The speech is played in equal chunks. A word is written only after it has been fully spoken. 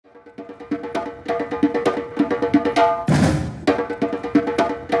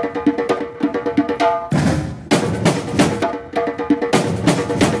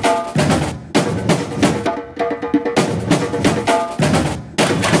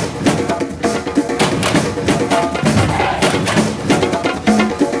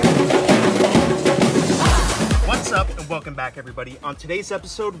back, everybody. On today's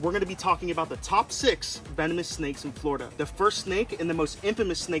episode, we're going to be talking about the top 6 venomous snakes in Florida. The first snake and the most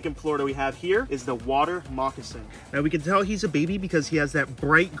infamous snake in Florida we have here is the water moccasin. Now we can tell he's a baby because he has that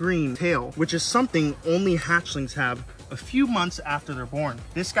bright green tail, which is something only hatchlings have a few months after they're born.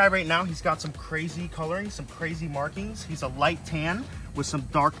 This guy right now, he's got some crazy coloring, some crazy markings. He's a light tan with some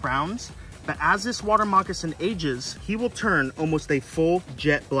dark browns. But as this water moccasin ages, he will turn almost a full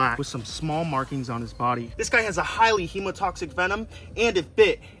jet black with some small markings on his body. This guy has a highly hemotoxic venom, and if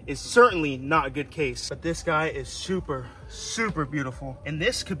bit, is certainly not a good case. But this guy is super beautiful, and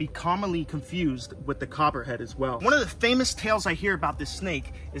this could be commonly confused with the copperhead as well. One of the famous tales I hear about this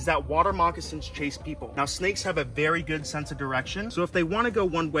snake is that water moccasins chase people. Now, snakes have a very good sense of direction, so if they want to go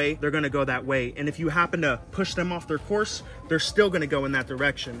one way, they're going to go that way, and if you happen to push them off their course, they're still going to go in that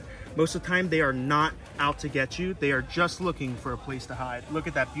direction. Most of the time, they are not out to get you. They are just looking for a place to hide. Look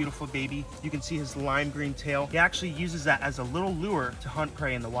at that beautiful baby. You can see his lime green tail. He actually uses that as a little lure to hunt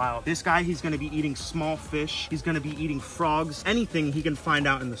prey in the wild. This guy, he's going to be eating small fish. He's going to be eating frogs, anything he can find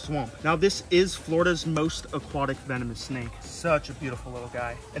out in the swamp. Now, this is Florida's most aquatic venomous snake. Such a beautiful little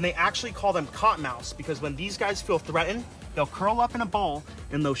guy. And they actually call them cottonmouths because when these guys feel threatened, they'll curl up in a ball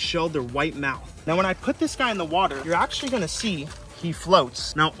and they'll show their white mouth. Now, when I put this guy in the water, you're actually going to see he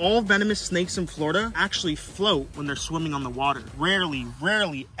floats. Now, all venomous snakes in Florida actually float when they're swimming on the water.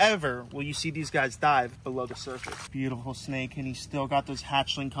 Rarely ever will you see these guys dive below the surface. Beautiful snake, and he's still got those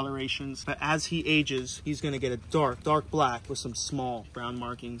hatchling colorations. But as he ages, he's gonna get a dark black with some small brown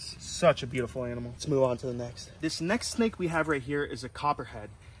markings. Such a beautiful animal. Let's move on to the next. This next snake we have right here is a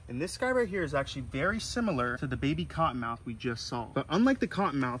copperhead. And this guy right here is actually very similar to the baby cottonmouth we just saw. But unlike the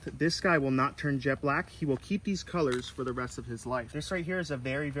cottonmouth, this guy will not turn jet black. He will keep these colors for the rest of his life. This right here is a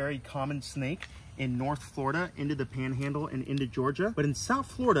very common snake in North Florida, into the Panhandle and into Georgia. But in South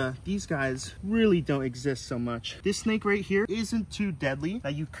Florida, these guys really don't exist so much. This snake right here isn't too deadly. Now,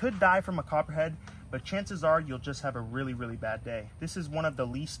 you could die from a copperhead, but chances are you'll just have a really bad day. This is one of the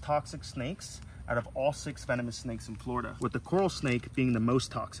least toxic snakes out of all 6 venomous snakes in Florida, with the coral snake being the most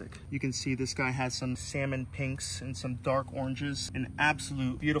toxic. You can see this guy has some salmon pinks and some dark oranges, an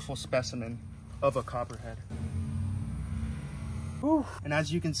absolute beautiful specimen of a copperhead. Whew. And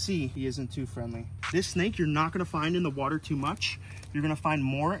as you can see, he isn't too friendly. This snake you're not gonna find in the water too much. You're gonna find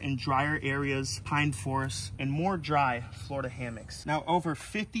more in drier areas, pine forests, and more dry Florida hammocks. Now, over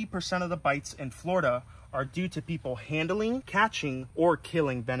 50% of the bites in Florida are due to people handling, catching, or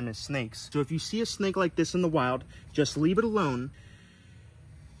killing venomous snakes. So if you see a snake like this in the wild, just leave it alone.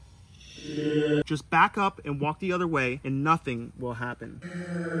 Just back up and walk the other way and nothing will happen.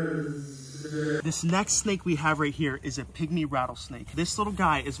 This next snake we have right here is a pygmy rattlesnake. This little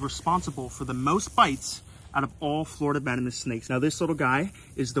guy is responsible for the most bites out of all Florida venomous snakes. Now, this little guy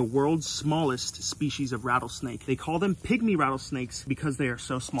is the world's smallest species of rattlesnake. They call them pygmy rattlesnakes because they are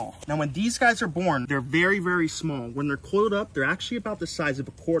so small. Now, when these guys are born, they're very small. When they're coiled up, they're actually about the size of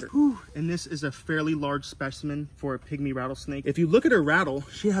a quarter. Whew. And this is a fairly large specimen for a pygmy rattlesnake. If you look at her rattle,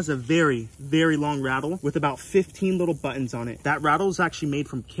 she has a very long rattle with about 15 little buttons on it. That rattle is actually made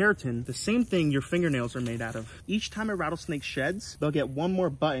from keratin, the same thing your fingernails are made out of. Each time a rattlesnake sheds, they'll get one more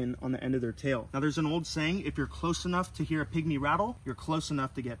button on the end of their tail. Now, there's an old saying, if you're close enough to hear a pygmy rattle, you're close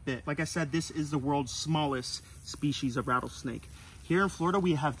enough to get bit. Like I said, this is the world's smallest species of rattlesnake. Here in Florida,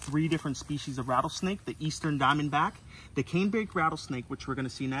 we have 3 different species of rattlesnake: the eastern diamondback, the canebrake rattlesnake, which we're going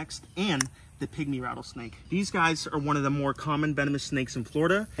to see next, and the pygmy rattlesnake. These guys are one of the more common venomous snakes in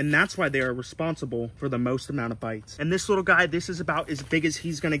Florida, and that's why they are responsible for the most amount of bites. And this little guy, this is about as big as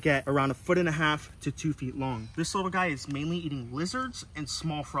he's gonna get, around 1.5 to 2 feet long. This little guy is mainly eating lizards and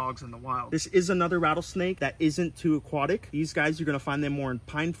small frogs in the wild. This is another rattlesnake that isn't too aquatic. These guys, you're gonna find them more in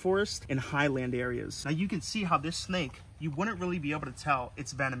pine forest and highland areas. Now, you can see how this snake, you wouldn't really be able to tell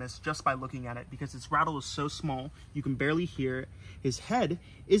it's venomous just by looking at it because its rattle is so small, you can barely hear it. His head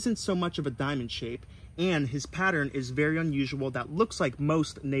isn't so much of a diamond shape, and his pattern is very unusual that looks like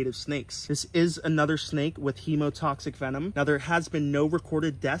most native snakes. This is another snake with hemotoxic venom. Now, there has been no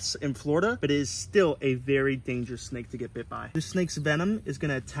recorded deaths in Florida, but it is still a very dangerous snake to get bit by. This snake's venom is going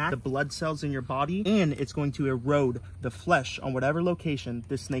to attack the blood cells in your body, and it's going to erode the flesh on whatever location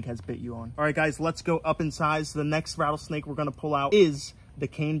this snake has bit you on. All right, guys, let's go up in size. The next rattlesnake we're going to pull out is the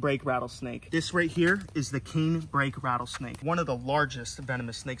Canebrake rattlesnake. This right here is the Canebrake rattlesnake, one of the largest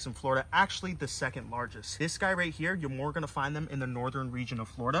venomous snakes in Florida, actually the second largest. This guy right here, you're more gonna find them in the northern region of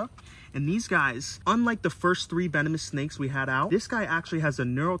Florida. And these guys, unlike the first 3 venomous snakes we had out, this guy actually has a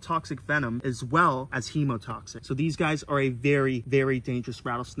neurotoxic venom as well as hemotoxic. So these guys are a very, very dangerous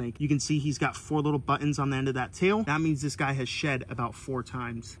rattlesnake. You can see he's got 4 little buttons on the end of that tail. That means this guy has shed about 4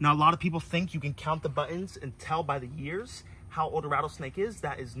 times. Now, a lot of people think you can count the buttons and tell by the years. how old a rattlesnake is,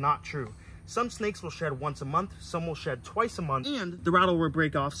 that is not true. Some snakes will shed once a month, some will shed twice a month, and the rattle will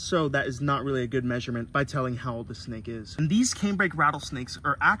break off, so that is not really a good measurement by telling how old the snake is. And these canebrake rattlesnakes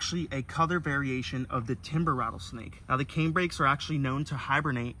are actually a color variation of the timber rattlesnake. Now the canebrakes are actually known to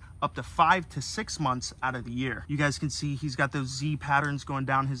hibernate up to 5 to 6 months out of the year. You guys can see he's got those Z patterns going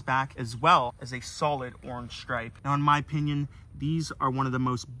down his back, as well as a solid orange stripe. Now in my opinion, these are one of the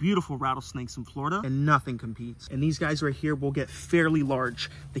most beautiful rattlesnakes in Florida, and nothing competes. And these guys right here will get fairly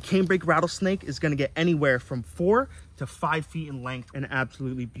large. The canebrake rattlesnake is gonna get anywhere from 4 to 5 feet in length. An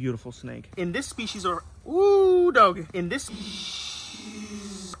absolutely beautiful snake. In this species of, in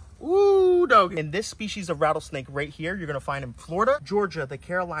this species of rattlesnake right here, you're gonna find in Florida, Georgia, the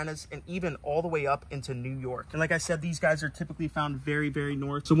Carolinas, and even all the way up into New York. And like I said, these guys are typically found very, very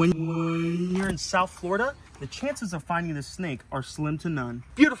north. So when you're in South Florida, the chances of finding this snake are slim to none.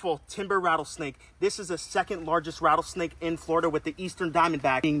 Beautiful timber rattlesnake. This is the second largest rattlesnake in Florida, with the eastern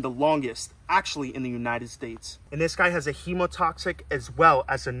diamondback being the longest, actually, in the United States. And this guy has a hemotoxic as well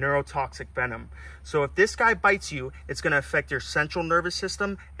as a neurotoxic venom. So if this guy bites you, it's gonna affect your central nervous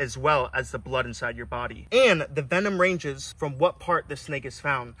system as well as the blood inside your body. And the venom ranges from what part the snake is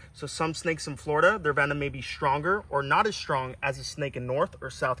found. So some snakes in Florida, their venom may be stronger or not as strong as a snake in North or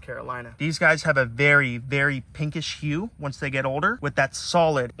South Carolina. These guys have a very, very pinkish hue once they get older, with that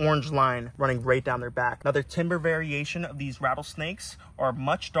solid orange line running right down their back. Now, the timber variation of these rattlesnakes are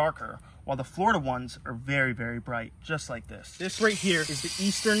much darker, while the Florida ones are very, very bright, just like this. This right here is the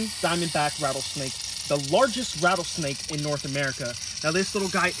eastern diamondback rattlesnake, the largest rattlesnake in North America. Now, this little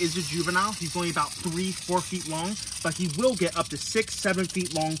guy is a juvenile. He's only about 3-4 feet long, but he will get up to 6-7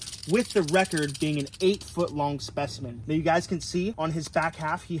 feet long, with the record being an 8-foot long specimen. Now, you guys can see on his back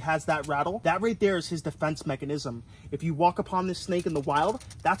half, he has that rattle. That right there is his defense mechanism. If you walk upon this snake in the wild,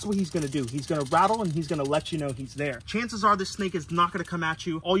 that's what he's gonna do. He's gonna rattle and he's gonna let you know he's there. Chances are this snake is not gonna come at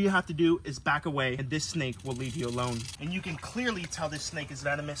you. All you have to do is back away, and this snake will leave you alone. And you can clearly tell this snake is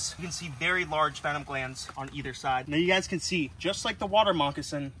venomous. You can see very large venom glands on either side. Now you guys can see, just like the water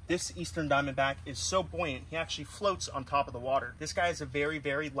moccasin, this eastern diamondback is so buoyant, he actually floats on top of the water. This guy has a very,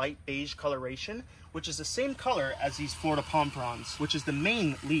 very light beige coloration, which is the same color as these Florida palm fronds, which is the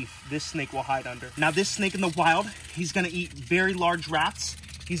main leaf this snake will hide under. Now this snake in the wild, he's gonna eat very large rats.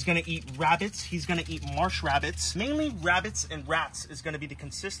 He's gonna eat rabbits. He's gonna eat marsh rabbits. Mainly rabbits and rats is gonna be the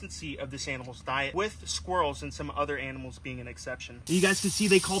consistency of this animal's diet, with squirrels and some other animals being an exception. And you guys can see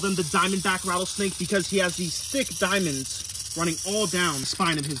they call them the diamondback rattlesnake because he has these thick diamonds running all down the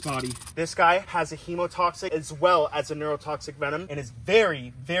spine of his body. This guy has a hemotoxic as well as a neurotoxic venom, and is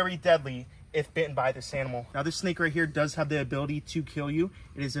very, very deadly if bitten by this animal. Now this snake right here does have the ability to kill you.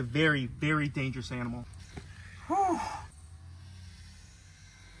 It is a very, very dangerous animal. Whew.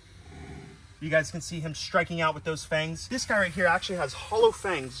 You guys can see him striking out with those fangs. This guy right here actually has hollow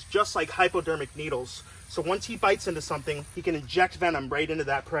fangs, just like hypodermic needles. So once he bites into something, he can inject venom right into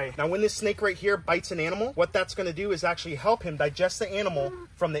that prey. Now when this snake right here bites an animal, what that's gonna do is actually help him digest the animal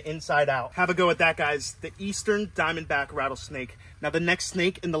from the inside out. Have a go at that, guys. The eastern diamondback rattlesnake. Now the next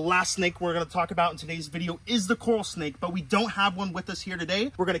snake and the last snake we're gonna talk about in today's video is the coral snake, but we don't have one with us here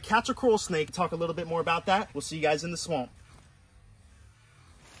today. We're gonna catch a coral snake, talk a little bit more about that. We'll see you guys in the swamp.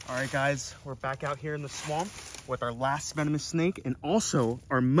 All right, guys, we're back out here in the swamp with our last venomous snake, and also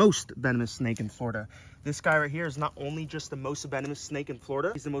our most venomous snake in Florida. This guy right here is not only just the most venomous snake in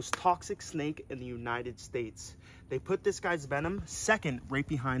Florida, he's the most toxic snake in the United States. They put this guy's venom second right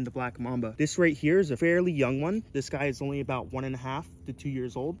behind the black mamba. This right here is a fairly young one. This guy is only about 1.5 to 2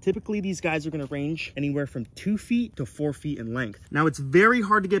 years old. Typically, these guys are gonna range anywhere from 2 feet to 4 feet in length. Now, it's very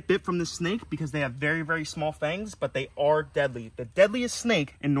hard to get bit from this snake because they have very, very small fangs, but they are deadly. The deadliest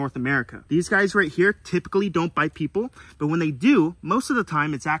snake in North America. These guys right here typically don't bite people, but when they do, most of the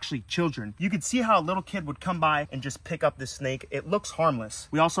time, it's actually children. You can see how a little kid would come by and just pick up this snake. It looks harmless.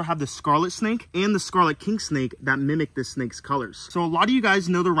 We also have the scarlet snake and the scarlet king snake that mimic this snake's colors. So a lot of you guys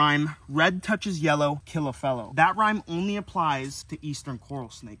know the rhyme, red touches yellow, kill a fellow. That rhyme only applies to eastern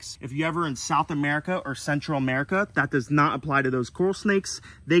coral snakes. If you're ever in South America or Central America, that does not apply to those coral snakes.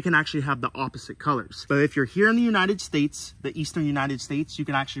 They can actually have the opposite colors. But if you're here in the United States, the eastern United States, you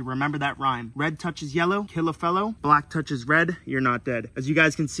can actually remember that rhyme. Red touches yellow, kill a fellow. Black touches red, you're not dead. As you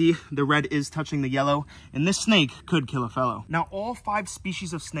guys can see, the red is touching the yellow, and this snake could kill a fellow. Now, all 5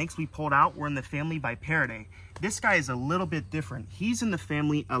 species of snakes we pulled out were in the family Viperidae. This guy is a little bit different. He's in the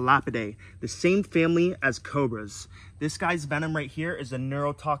family Elapidae, the same family as cobras. This guy's venom right here is a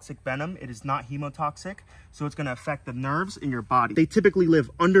neurotoxic venom. It is not hemotoxic, so it's gonna affect the nerves in your body. They typically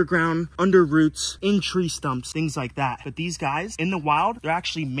live underground, under roots, in tree stumps, things like that. But these guys, in the wild, they're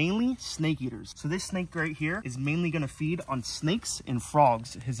actually mainly snake eaters. So this snake right here is mainly gonna feed on snakes and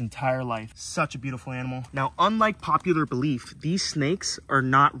frogs his entire life. Such a beautiful animal. Now, unlike popular belief, these snakes are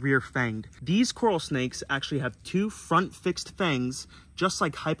not rear fanged. These coral snakes actually have 2 front fixed fangs, just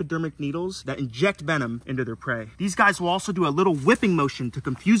like hypodermic needles that inject venom into their prey. These guys will also do a little whipping motion to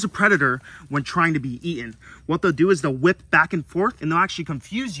confuse a predator when trying to be eaten. What they'll do is they'll whip back and forth, and they'll actually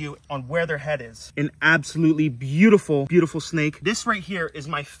confuse you on where their head is. An absolutely beautiful, beautiful snake. This right here is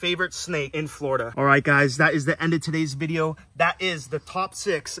my favorite snake in Florida. All right, guys, that is the end of today's video. That is the top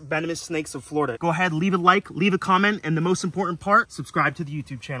 6 venomous snakes of Florida. Go ahead, leave a like, leave a comment, and the most important part, subscribe to the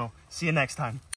YouTube channel. See you next time.